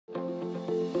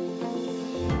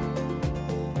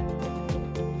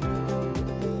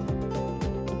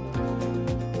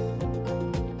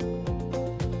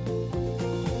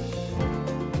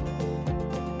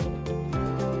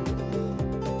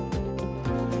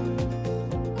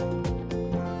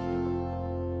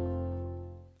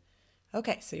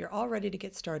Okay, so you're all ready to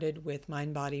get started with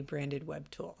MindBody branded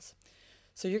web tools.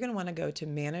 So you're going to want to go to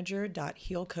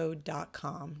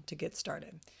manager.healcode.com to get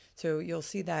started. So you'll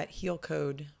see that heal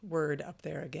code word up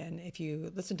there again. If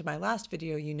you listen to my last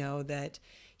video, you know that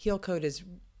heal code is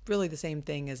really the same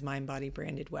thing as MindBody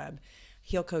branded web.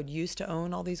 Heal Code used to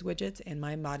own all these widgets, and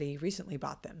MindBody recently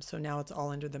bought them. So now it's all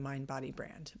under the MindBody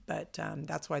brand. But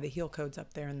that's why the Heal Code's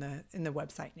up there in the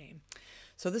website name.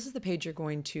 So this is the page you're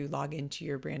going to log into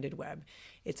your branded web.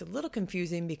 It's a little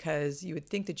confusing because you would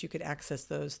think that you could access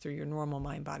those through your normal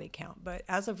MindBody account. But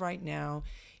as of right now,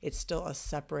 it's still a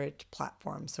separate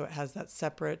platform. So it has that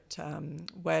separate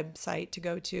website to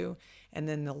go to. And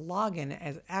then the login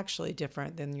is actually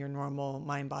different than your normal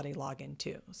MindBody login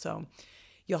too. So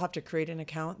you'll have to create an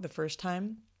account the first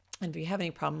time. And if you have any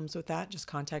problems with that, just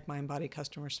contact MindBody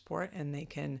customer support and they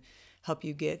can help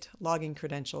you get login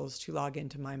credentials to log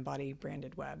into MindBody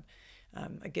branded web.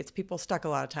 It gets people stuck a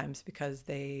lot of times because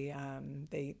they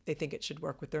think it should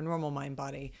work with their normal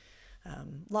MindBody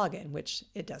login, which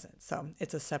it doesn't. So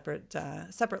it's a separate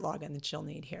login that you'll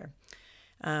need here.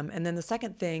 And then the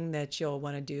second thing that you'll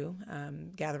want to do,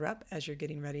 gather up as you're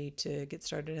getting ready to get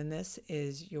started in this,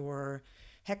 is your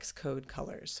hex code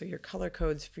colors. So your color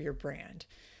codes for your brand.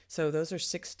 So those are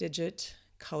 6-digit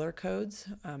color codes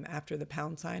after the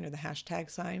pound sign or the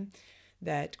hashtag sign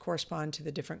that correspond to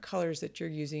the different colors that you're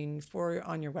using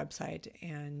on your website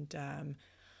and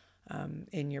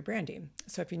in your branding.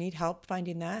 So if you need help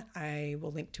finding that, I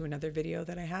will link to another video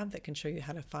that I have that can show you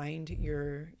how to find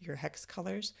your hex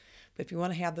colors. But if you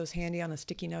want to have those handy on a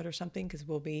sticky note or something, because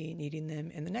we'll be needing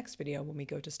them in the next video when we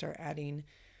go to start adding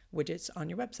widgets on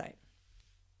your website.